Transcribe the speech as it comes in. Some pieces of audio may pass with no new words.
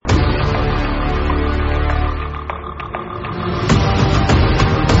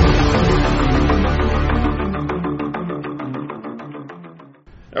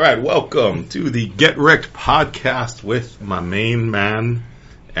All right, welcome to the Get Wrecked podcast with my main man,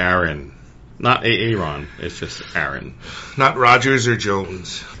 Aran. Not Aran, it's just Aran. Not Rogers or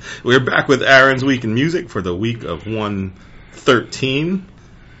Jones. We're back with Aran's Week in Music for the week of 1/13.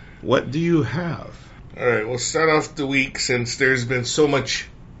 What do you have? All right, we'll start off the week since there's been so much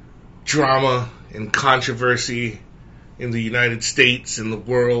drama and controversy in the United States and the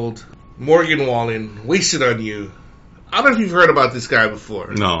world. Morgan Wallen, Wasted on You. I don't know if you've heard about this guy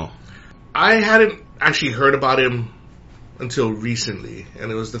before. No. I hadn't actually heard about him until recently, and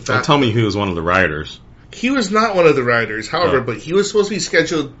it was the fact... Tell me he was one of the writers. He was not one of the writers, however, but he was supposed to be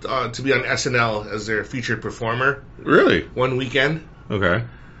scheduled to be on SNL as their featured performer. Really? One weekend. Okay.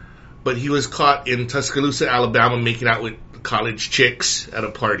 But he was caught in Tuscaloosa, Alabama, making out with college chicks at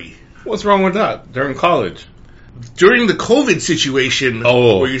a party. What's wrong with that? During college? During the COVID situation,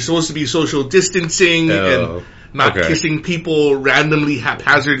 where you're supposed to be social distancing and not kissing people randomly,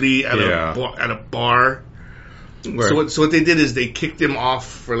 haphazardly at a bar. So what they did is they kicked him off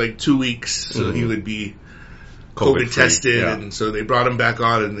for like 2 weeks so he would be COVID tested, and so they brought him back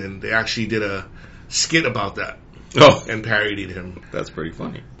on, and then they actually did a skit about that and parodied him. That's pretty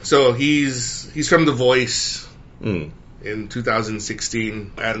funny. So he's from The Voice in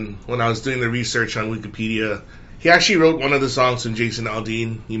 2016, and when I was doing the research on Wikipedia, he actually wrote one of the songs from Jason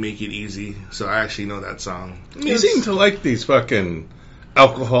Aldean, You Make It Easy, so I actually know that song. You seem to like these fucking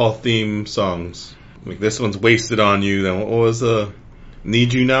alcohol-themed songs. Like this one's Wasted on You, then what was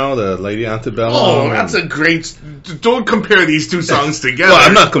Need You Now, the Lady Antebellum? Oh, that's a great... Don't compare these two songs together. Well,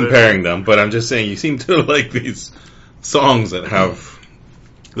 I'm not comparing them, but I'm just saying you seem to like these songs that have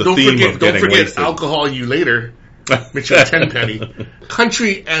the theme of getting wasted. Don't forget Alcohol You Later, Mitchell Tenpenny.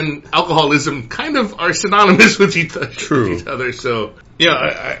 Country and alcoholism kind of are synonymous with each other, so...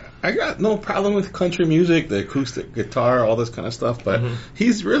 Yeah, I got no problem with country music, the acoustic guitar, all this kind of stuff, but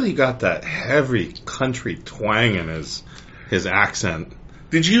he's really got that heavy country twang in his accent.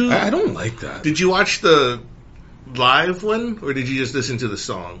 I don't like that. Did you watch the live one, or did you just listen to the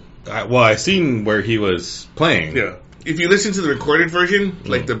song? I seen where he was playing. Yeah. If you listen to the recorded version,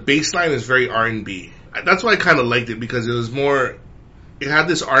 like the bass line is very R&B. That's why I kind of liked it, because it was more, it had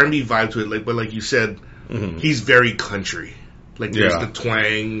this R&B vibe to it, but like you said, he's very country. Like there's the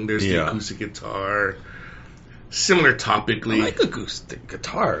twang, there's the acoustic guitar, similar topically. I like acoustic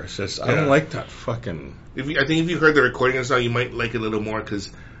guitar. It's just I don't like that fucking. I think if you heard the recording of the song, you might like it a little more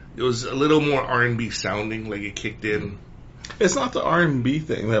because it was a little more R&B sounding, like it kicked in. It's not the R&B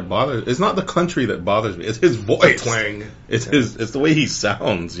thing that bothers. It's not the country that bothers me. It's his voice, the twang. It's the way he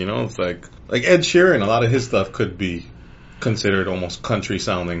sounds. You know, it's like Ed Sheeran. A lot of his stuff could be considered almost country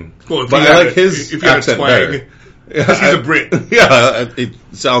sounding. Well, but I like his accent better. Because he's a Brit. Yeah, it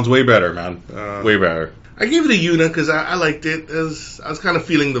sounds way better, man. Way better. I gave it a Una because I liked it. I was kind of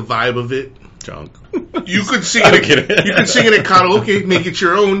feeling the vibe of it. Junk. You could sing it. You could sing it at karaoke. Make it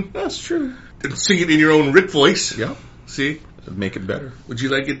your own. That's true. And sing it in your own Rick voice. Yeah. See? Make it better. Would you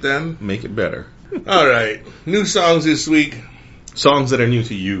like it then? Make it better. All right. New songs this week. Songs that are new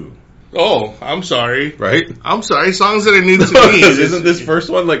to you. Oh, I'm sorry. Right? I'm sorry. Songs that are new to me. Isn't this first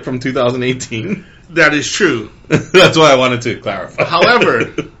one like from 2018? That is true. That's why I wanted to clarify.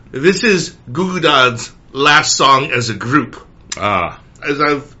 However, this is Goo Goo Dolls' last song as a group. As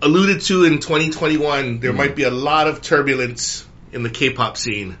I've alluded to in 2021, there might be a lot of turbulence in the K-pop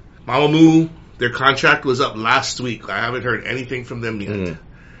scene. Mamamoo, their contract was up last week. I haven't heard anything from them yet.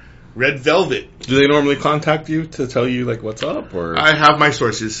 Red Velvet. Do they normally contact you to tell you like what's up? Or I have my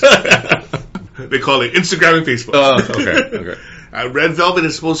sources. They call it Instagram and Facebook. Okay. Red Velvet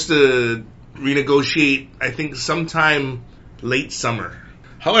is supposed to renegotiate, I think, sometime late summer.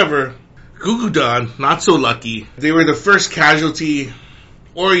 However, Goo Goo Dolls, not so lucky. They were the first casualty,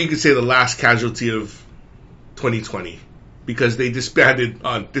 or you could say the last casualty of 2020, because they disbanded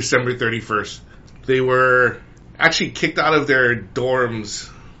on December 31st. They were actually kicked out of their dorms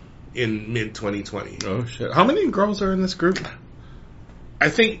in mid-2020. Oh, shit. How many girls are in this group? I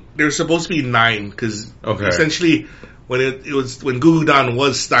think there's supposed to be 9, because essentially when when Goo Goo Dolls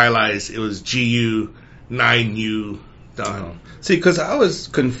was stylized, it was GU, 9U, Don. See, because I was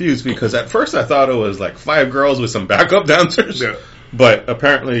confused, because at first I thought it was like 5 girls with some backup dancers. Yeah. But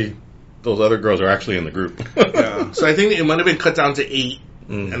apparently those other girls are actually in the group. Yeah. So I think it might have been cut down to 8,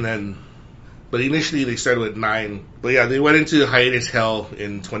 and then... But initially they started with 9. But yeah, they went into hiatus hell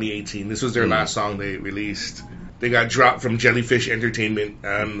in 2018. This was their last song they released. They got dropped from Jellyfish Entertainment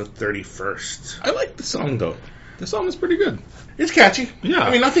on the 31st. I like the song, though. The song is pretty good. It's catchy. Yeah.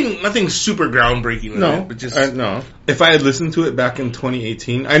 I mean, nothing super groundbreaking with it. But just... no. If I had listened to it back in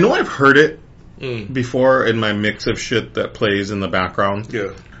 2018, I know I've heard it before in my mix of shit that plays in the background.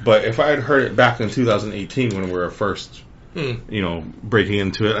 Yeah. But if I had heard it back in 2018 when we were first, breaking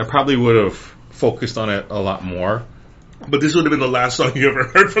into it, I probably would have focused on it a lot more. But this would have been the last song you ever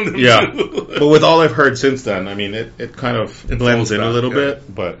heard from them. Yeah. But with all I've heard since then, I mean, it kind of blends in a little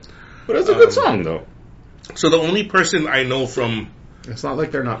bit. But it's a good song, though. So the only person I know from... It's not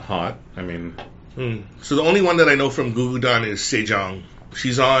like they're not hot. I mean... So the only one that I know from Gugudan is Sejong.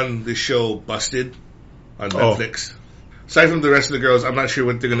 She's on the show Busted on Netflix. Aside from the rest of the girls, I'm not sure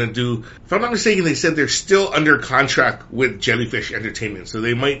what they're going to do. If I'm not mistaken, they said they're still under contract with Jellyfish Entertainment. So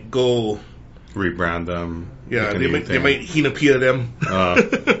they might go... Rebrand them. Yeah, they might Hinapia them.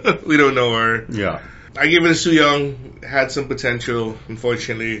 We don't know her. Yeah. I gave it a Sooyoung. Had some potential,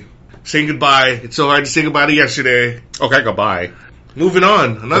 unfortunately. Saying goodbye. It's so hard to say goodbye to yesterday. Okay, goodbye. Moving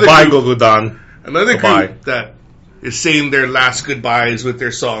on. Another goodbye, group, Gugudan. Another group that is saying their last goodbyes with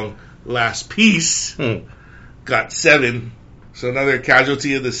their song Last Piece. Got 7. So another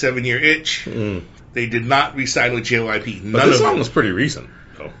casualty of the 7-year itch. They did not re-sign with JYP. But this song was pretty recent.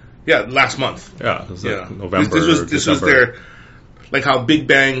 Yeah, last month. Yeah, it was November. This was their, like how Big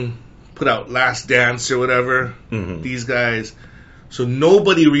Bang put out Last Dance or whatever. These guys. So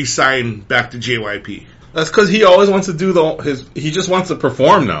nobody re-signed back to JYP. That's because he always wants to do he just wants to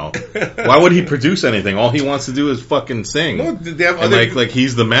perform now. Why would he produce anything? All he wants to do is fucking sing. No, they have other like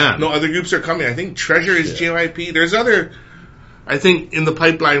he's the man. No, other groups are coming. I think Treasure is JYP. There's other. I think in the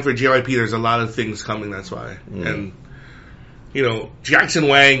pipeline for JYP, there's a lot of things coming. That's why. And Jackson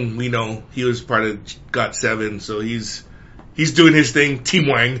Wang, we know he was part of GOT7, so he's doing his thing. Team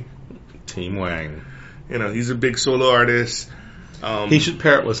Wang. He's a big solo artist. He should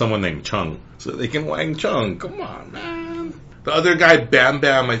pair it with someone named Chung, so they can Wang Chung. Come on, man. The other guy, Bam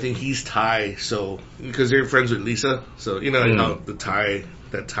Bam, I think he's Thai, so because they're friends with Lisa, so how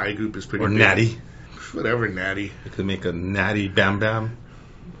that Thai group is pretty. Or big. Natty, whatever, Natty. They could make a Natty Bam Bam.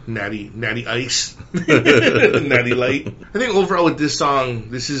 Natty Ice, Natty Light. I think overall with this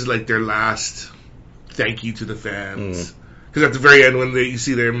song, this is like their last thank you to the fans. Because at the very end, when you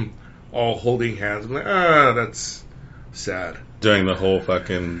see them all holding hands, I'm like, that's sad. Doing the whole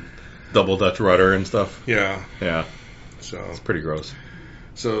fucking double Dutch rudder and stuff. Yeah. So it's pretty gross.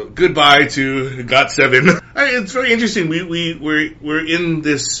 So goodbye to GOT7. It's very interesting. We're in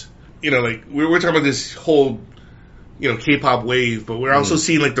this, we're talking about this whole. K-pop wave, but we're also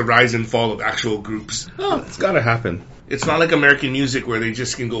seeing like the rise and fall of actual groups. Oh, it's gotta happen. It's not like American music where they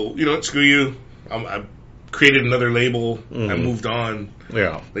just can go, screw you. I created another label. I moved on.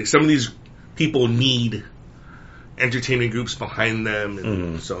 Yeah. Like some of these people need entertainment groups behind them,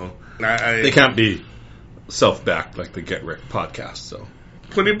 and so they can't be self-backed like the Get Rick podcast. So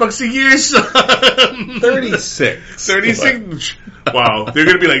 $20 a year, son. 36. 36. Wow, they're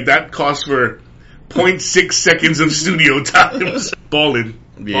gonna be like that cost for 0.6 seconds of studio times. Balling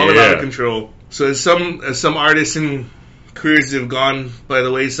out of control. So as some artists and careers have gone by the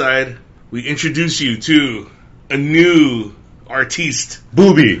wayside, we introduce you to a new artiste.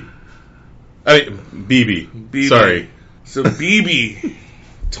 BB. Sorry. So BB,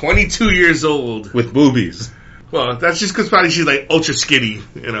 22 years old. With boobies. Well, that's just because probably she's like ultra skinny,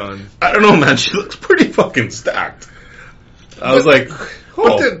 I don't know, man. She looks pretty fucking stacked. I was like,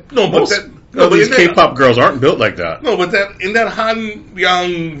 these K-pop girls aren't built like that. No, but in that Han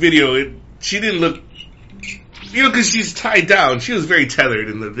Yang video, she didn't look, because she's tied down. She was very tethered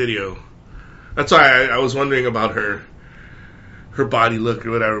in the video. That's why I was wondering about her body look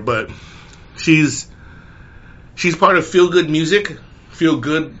or whatever. But she's part of Feel Good Music, Feel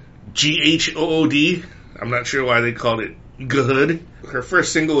Good GHOOD. I'm not sure why they called it Good. Her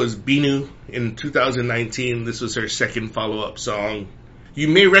first single was Binu in 2019. This was her second follow-up song. You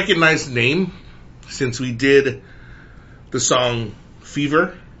may recognize the name since we did the song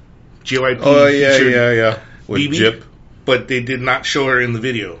Fever. JYP. Oh, yeah. With BB, Jip. But they did not show her in the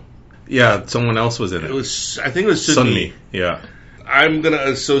video. Yeah, someone else was in it. I think it was Sunmi. Yeah. I'm going to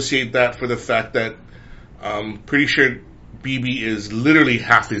associate that for the fact that I'm pretty sure BB is literally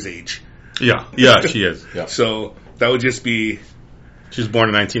half his age. Yeah, she is. Yeah. So that would just be... She was born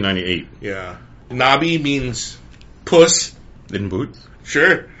in 1998. Yeah. Nabi means puss. In boots?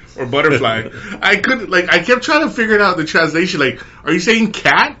 Sure. Or butterfly. I kept trying to figure it out, the translation. Like, are you saying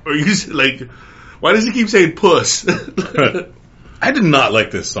cat? Or are you like, why does he keep saying puss? I did not like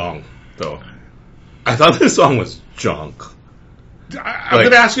this song, though. I thought this song was junk. I'm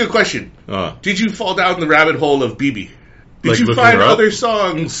going to ask you a question. Did you fall down the rabbit hole of BB? Did you find other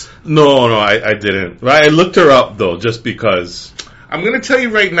songs? No, I didn't. I looked her up, though, just because. I'm going to tell you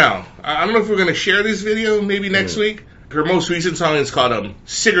right now. I don't know if we're going to share this video maybe next week. Her most recent song is called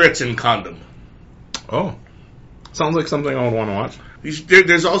Cigarettes and Condom. Oh. Sounds like something I would want to watch.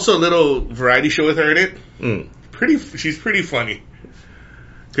 There's also a little variety show with her in it. Mm. She's pretty funny.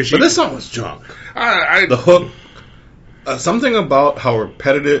 But this song was junk. The hook, something about how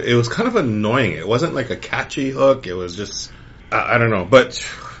repetitive, it was kind of annoying. It wasn't like a catchy hook. It was just, I don't know. But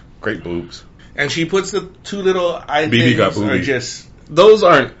great boobs. And she puts the two little eye BB things. got boobs. Just, those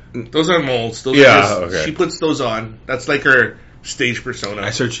aren't molds. Those yeah, are just, okay. She puts those on. That's like her stage persona.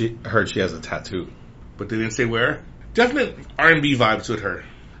 I heard she has a tattoo. But they didn't say where. Definite R&B vibes with her.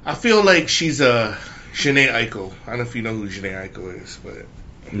 I feel like she's a Jhené Aiko. I don't know if you know who Jhené Aiko is, but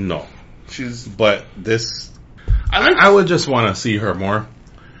no, she's. But this, I would just want to see her more.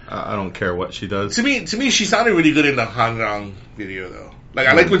 I don't care what she does. To me, she sounded really good in the Hanrang video, though. Like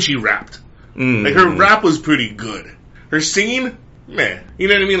I like when she rapped. Like her rap was pretty good. Her singing, man, you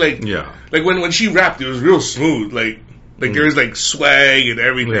know what I mean? Like yeah, like when she rapped, it was real smooth. Like there was like swag and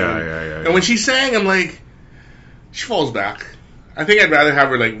everything. Yeah. And when she sang, I'm like, she falls back. I think I'd rather have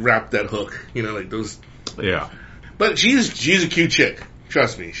her like rap that hook, you know, like those. Yeah. But she's a cute chick.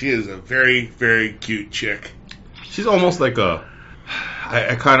 Trust me, she is a very, very cute chick. She's almost like a.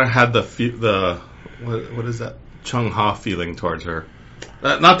 I kind of had the what is that Chung Ha feeling towards her.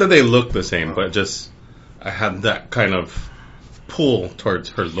 Not that they look the same, but just I had that kind of pull towards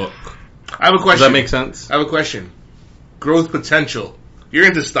her look. I have a question. Does that make sense? I have a question. Growth potential. You're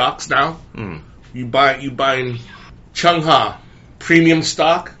into stocks now. You buying Chung Ha premium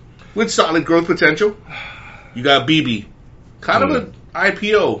stock with solid growth potential. You got BB, kind of an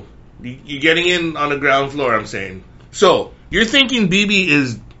IPO. You're getting in on the ground floor. I'm saying. So you're thinking BB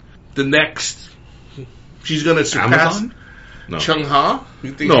is the next. She's gonna surpass Amazon? No. Chung Ha.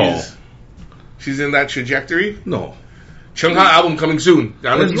 You think no. She's in that trajectory? No. Chung Ha album coming soon.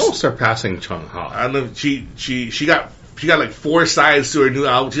 There's no surpassing Chung Ha. I don't know. She got like 4 sides to her new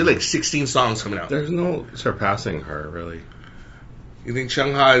album. She had like 16 songs coming out. There's no surpassing her, really. You think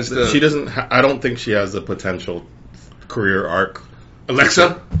Chung Ha is the... She doesn't... I don't think she has the potential career arc.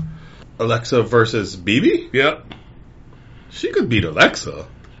 Alexa versus BB? Yep. She could beat Alexa.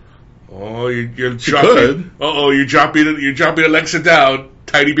 Oh, you're She dropping... could. You're dropping Alexa down.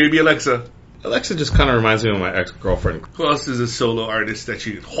 Tiny baby Alexa. Alexa just kind of reminds me of my ex-girlfriend. Who else is a solo artist that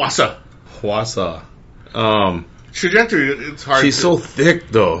you... Hwasa. Trajectory, it's hard. She's so thick,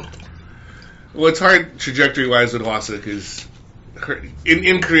 though. Well, it's hard trajectory-wise with Hwasa because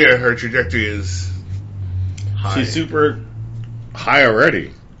in Korea, her trajectory is high. She's super high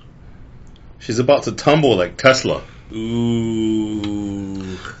already. She's about to tumble like Tesla.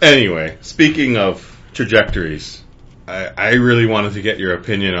 Ooh. Anyway, speaking of trajectories, I really wanted to get your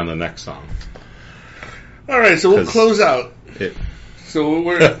opinion on the next song. All right, so we'll close out. So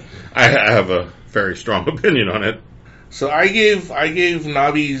we're... I have a very strong opinion on it. So I gave BB's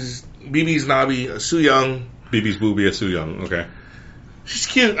Nabi a Sooyoung. BB's Booby a Sooyoung, okay. She's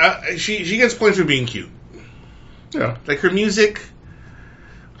cute. She gets points for being cute. Yeah. Like her music,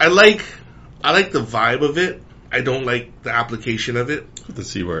 I like the vibe of it. I don't like the application of it. Let's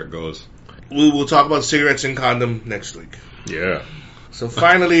see where it goes. We'll talk about cigarettes and condom next week. Yeah. So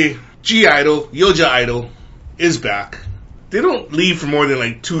finally, G-Idol, Yoja Idol, is back. They don't leave for more than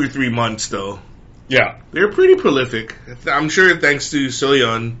like 2 or 3 months, though. Yeah. They're pretty prolific. I'm sure thanks to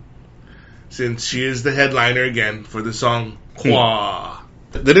Soyeon, since she is the headliner again for the song Hwa.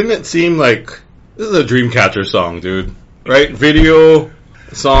 Didn't it seem like this is a Dreamcatcher song, dude? Right? Video,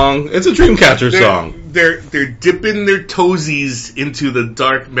 song. It's a Dreamcatcher song. They're dipping their toesies into the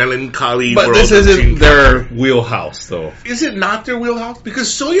dark, melancholy but world. But this isn't their wheelhouse, though. Is it not their wheelhouse? Because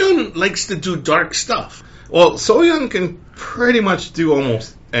Soyeon likes to do dark stuff. Well, Soyeon can pretty much do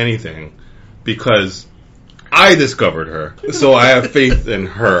almost anything because I discovered her. So I have faith in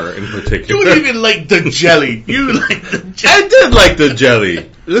her in particular. You don't even like the jelly. You like the jelly. I did like the jelly.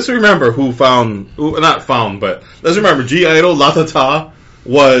 Let's remember but let's remember G-Idol Latata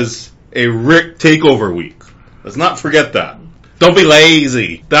was a Rick takeover week. Let's not forget that. Don't be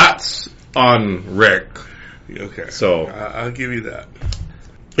lazy. That's on Rick. Okay. So I'll give you that.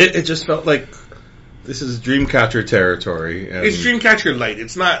 It just felt like this is Dreamcatcher territory. And it's Dreamcatcher light.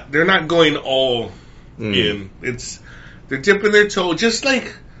 It's not. They're not going all in. They're dipping their toe, just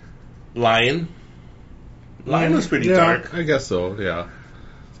like Lion. Lion was pretty dark. I guess so. Yeah.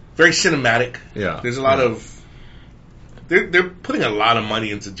 Very cinematic. Yeah. There's a lot of. They're putting a lot of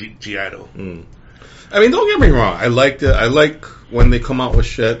money into G-Idol. I mean, don't get me wrong. I liked it. I like when they come out with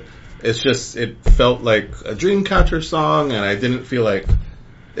shit. It's just it felt like a Dreamcatcher song, and I didn't feel like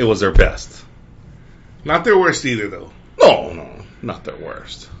it was their best. Not their worst either, though. No, not their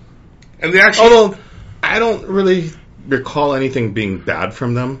worst. And they actually... Although, I don't really recall anything being bad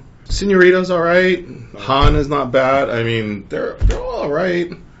from them. Senorita's alright. Han is not bad. I mean, they're all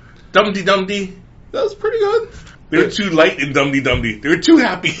alright. Dumpty Dumpty. That was pretty good. They were too light in Dumpty Dumpty. They were too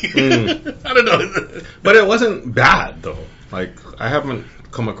happy. I don't know. But it wasn't bad, though. Like, I haven't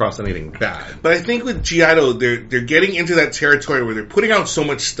come across anything bad. But I think with G.I. they're getting into that territory where they're putting out so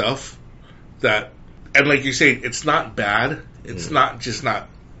much stuff that, and like you're saying, it's not bad. It's not just not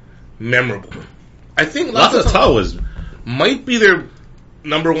memorable. I think Latata might be their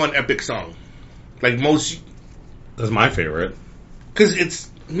number one epic song. Like most. That's my favorite. Because it's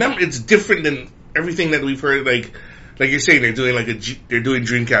different than everything that we've heard. Like you're saying, they're doing they're doing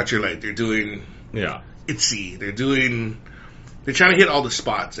Dreamcatcher, like they're doing Itzy. They're trying to hit all the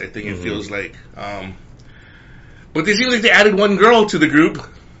spots. I think it feels like. But they seem like they added one girl to the group.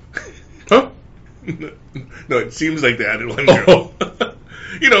 Huh? No, it seems like they added one girl.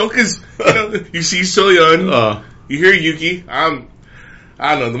 Because you see Soyeon, you hear Yuki. I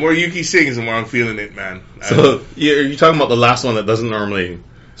don't know. The more Yuki sings, the more I'm feeling it, man. So you're talking about the last one that doesn't normally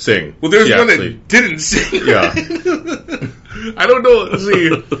sing. Well, there's one that didn't sing. Yeah. I don't know.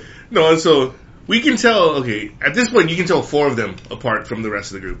 See, no. So we can tell. Okay, at this point, you can tell 4 of them apart from the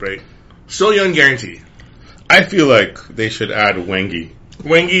rest of the group, right? Soyeon guarantee. I feel like they should add Wengi.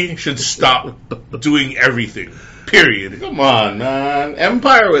 Wengi should stop doing everything. Period. Come on, man.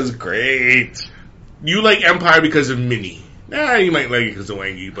 Empire was great. You like Empire because of Minnie. Nah, you might like it because of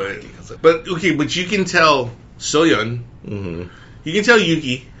Wengi, but you can tell Soyeon. Mm-hmm. You can tell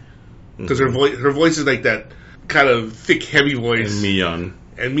Yuki because her voice is like that kind of thick, heavy voice. And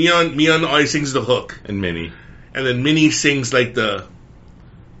Miyeon always sings the hook. And Minnie. And then Minnie sings like the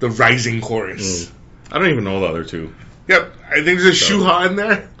rising chorus. I don't even know the other two. Yep, I think there's a Shuha in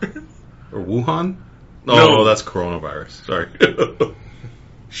there. Or Wuhan? No, that's coronavirus. Sorry.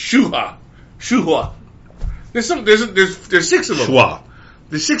 Shuha. There's 6 of them. Shua.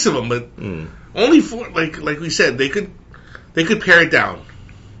 There's 6 of them, but only 4. Like we said, they could pare it down,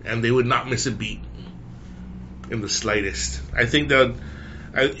 and they would not miss a beat in the slightest. I think that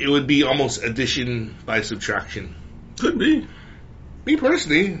it would be almost addition by subtraction. Could be. Me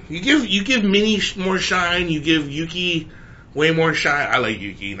personally, you give Minnie more shine, you give Yuki way more shine. I like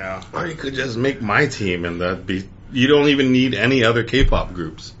Yuki now. Or you could just make my team, and that'd be. You don't even need any other K-pop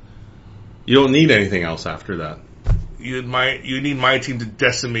groups. You don't need anything else after that. You need my team to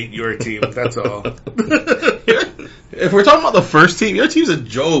decimate your team. That's all. If we're talking about the first team, your team's a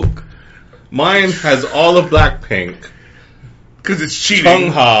joke. Mine has all of Blackpink. Because it's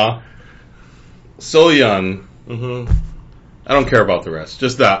cheating. Chungha, Soyeon. Mm-hmm. I don't care about the rest.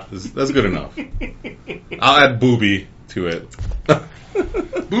 Just that. That's good enough. I'll add Booby to it.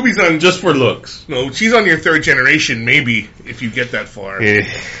 Booby's on... Just for looks. No, she's on your 3rd generation, maybe, if you get that far. Yeah.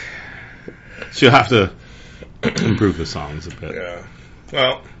 She'll have to improve the songs a bit. Yeah.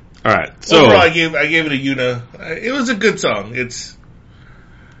 Well... Alright, so... Overall, I gave it a Yuna. It was a good song. Is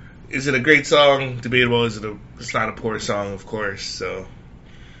it a great song? Debatable. It's not a poor song, of course. So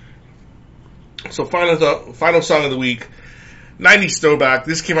final song of the week, 90s throwback.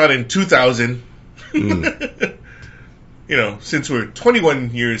 This came out in 2000. Since we're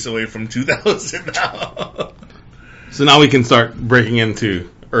 21 years away from 2000 now. So now we can start breaking into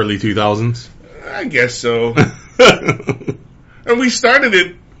early 2000s? I guess so. And we started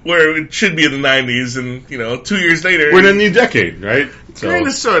it where it should be in the 90s, and 2 years later we're in a new decade, right? Kind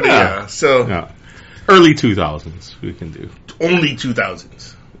of, sort of, yeah. So early 2000s we can do. Only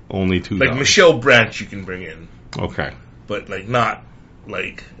 2000s. Only 2000s. Like Michelle Branch you can bring in. Okay. But not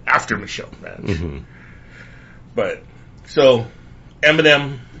after Michelle Branch. Mm-hmm. But so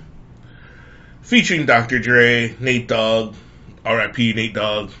Eminem featuring Dr. Dre, Nate Dogg, R.I.P. Nate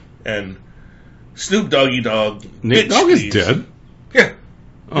Dogg, and Snoop Doggy Dogg. Nate Dogg is dead? Yeah.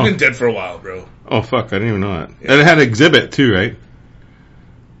 He's been dead for a while, bro. Oh, fuck. I didn't even know that. Yeah. And it had Exhibit, too, right?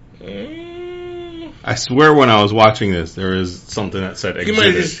 I swear when I was watching this, there was something that said Exhibit.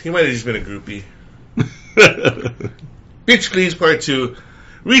 He might have just been a groupie. Bitch Please Part 2.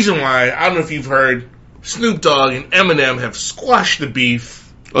 Reason why, I don't know if you've heard, Snoop Dogg and Eminem have squashed the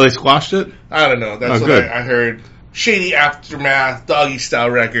beef. Oh, they squashed it? I don't know. That's what I heard. Shady Aftermath, Doggy Style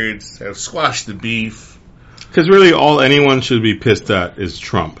Records have squashed the beef. Because really all anyone should be pissed at is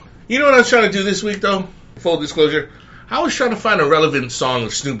Trump. You know what I was trying to do this week, though? Full disclosure. I was trying to find a relevant song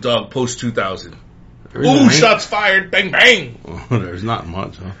of Snoop Dogg post-2000. Ooh, shots fired, bang, bang. Oh, there's not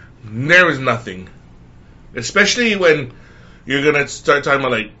much, huh? There is nothing. Especially when you're going to start talking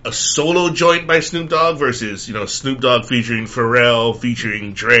about, a solo joint by Snoop Dogg versus, Snoop Dogg featuring Pharrell,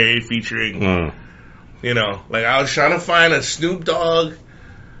 featuring Dre, featuring, I was trying to find a Snoop Dogg.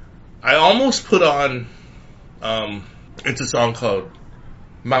 I almost put on, it's a song called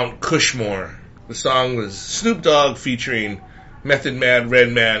Mount Cushmore. The song was Snoop Dogg featuring Method Man,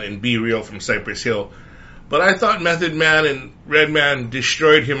 Redman, and Be Real from Cypress Hill. But I thought Method Man and Redman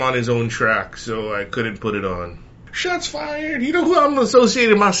destroyed him on his own track, so I couldn't put it on. Shots fired. You know who I'm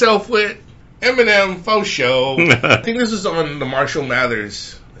associating myself with? Eminem, faux show. I think this was on the Marshall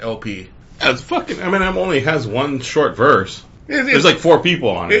Mathers LP. As fucking Eminem only has one short verse. There's like 4 people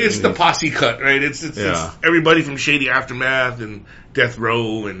on it. It's the posse cut, right? It's everybody from Shady Aftermath and Death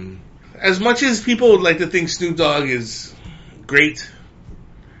Row. And as much as people would like to think Snoop Dogg is great,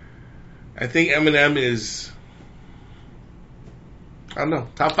 I think Eminem is, I don't know,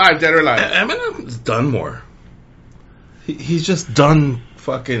 top 5 dead or alive. Eminem's done more. He's just done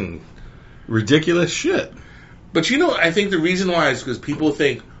fucking ridiculous shit. But you know, I think the reason why is because people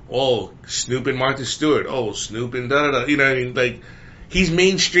think, oh, Snoop and Martha Stewart. Oh, Snoop and da-da-da. You know what I mean? Like, he's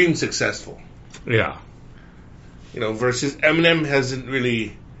mainstream successful. Yeah. You know, versus Eminem hasn't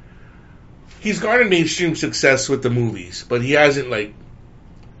really... He's garnered mainstream success with the movies, but he hasn't, like...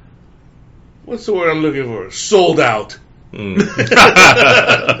 What's the word I'm looking for? Sold out. Well,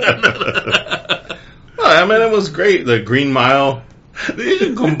 Eminem was great. The Green Mile. They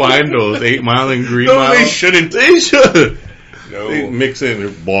should combine those, 8 Mile and Green Mile. No, they shouldn't. They should. No. They mix in their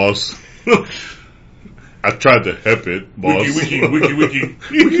boss. I tried to help it, boss. Wiki. Woo!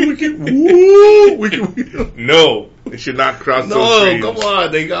 Wiki. No, they should not cross those streams. No, come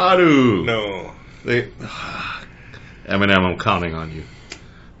on, they got to. No. Eminem, I'm counting on you.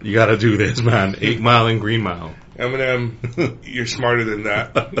 You got to do this, man. 8 Mile and Green Mile. Eminem, you're smarter than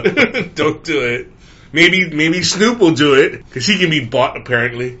that. Don't do it. Maybe Snoop will do it because he can be bought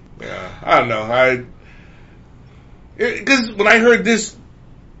apparently. Yeah, I don't know. Because when I heard this,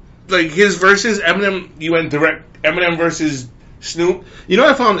 like his verses, Eminem, you went direct Eminem versus Snoop. You know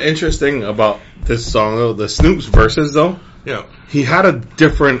what I found interesting about this song though? The Snoop's verses though. Yeah, he had a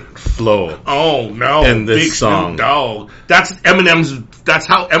different flow. Oh no! In this Big song, Snoop Dogg. That's Eminem's. That's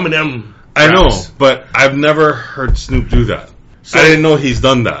how Eminem. I know, but I've never heard Snoop do that. So, I didn't know he's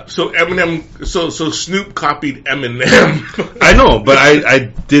done that. So Eminem, so Snoop copied Eminem. I know, but I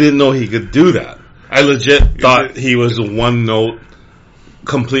didn't know he could do that. I legit thought he was a one note,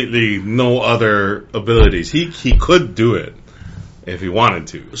 completely no other abilities. He could do it if he wanted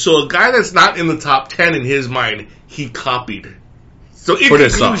to. So a guy that's not in the top 10 in his mind, he copied. So in for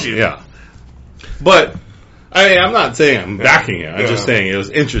this song, yeah. But I mean, I'm not saying I'm backing it. I'm just saying it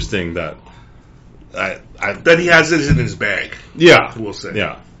was interesting that that he has this in his bag. Yeah, we'll say.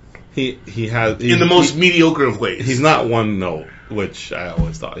 Yeah, he has in the most mediocre of ways. He's not one note, which I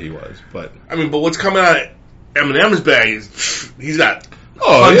always thought he was. But I mean, but what's coming out of Eminem's bag is he's got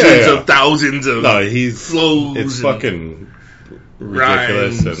hundreds of thousands of flows. It's fucking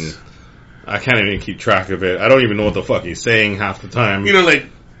ridiculous, rhymes. And I can't even keep track of it. I don't even know what the fuck he's saying half the time. You know, like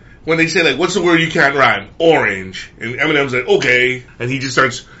when they say like, "What's the word you can't rhyme?" Orange, and Eminem's like, "Okay," and he just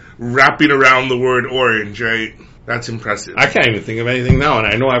starts wrapping around the word orange, right? That's impressive. I can't even think of anything now, and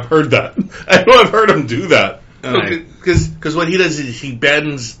I know I've heard that. I know I've heard him do that. Because what he does is he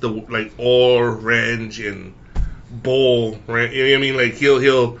bends the like orange and bowl. Right? You know what I mean? Like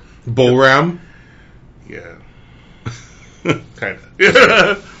he'll bowl ram. Yeah, kind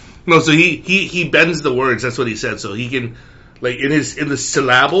of. No, so he bends the words. That's what he said. So he can like in the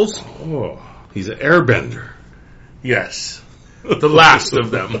syllables. Oh, he's an airbender. Yes. The last of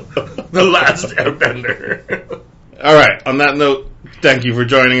them. The last airbender. All right. On that note, thank you for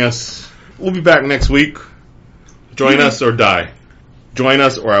joining us. We'll be back next week. Join us or die. Join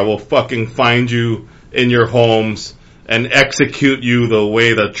us or I will fucking find you in your homes and execute you the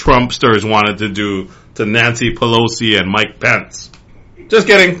way the Trumpsters wanted to do to Nancy Pelosi and Mike Pence. Just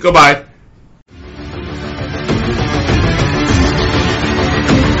kidding. Goodbye.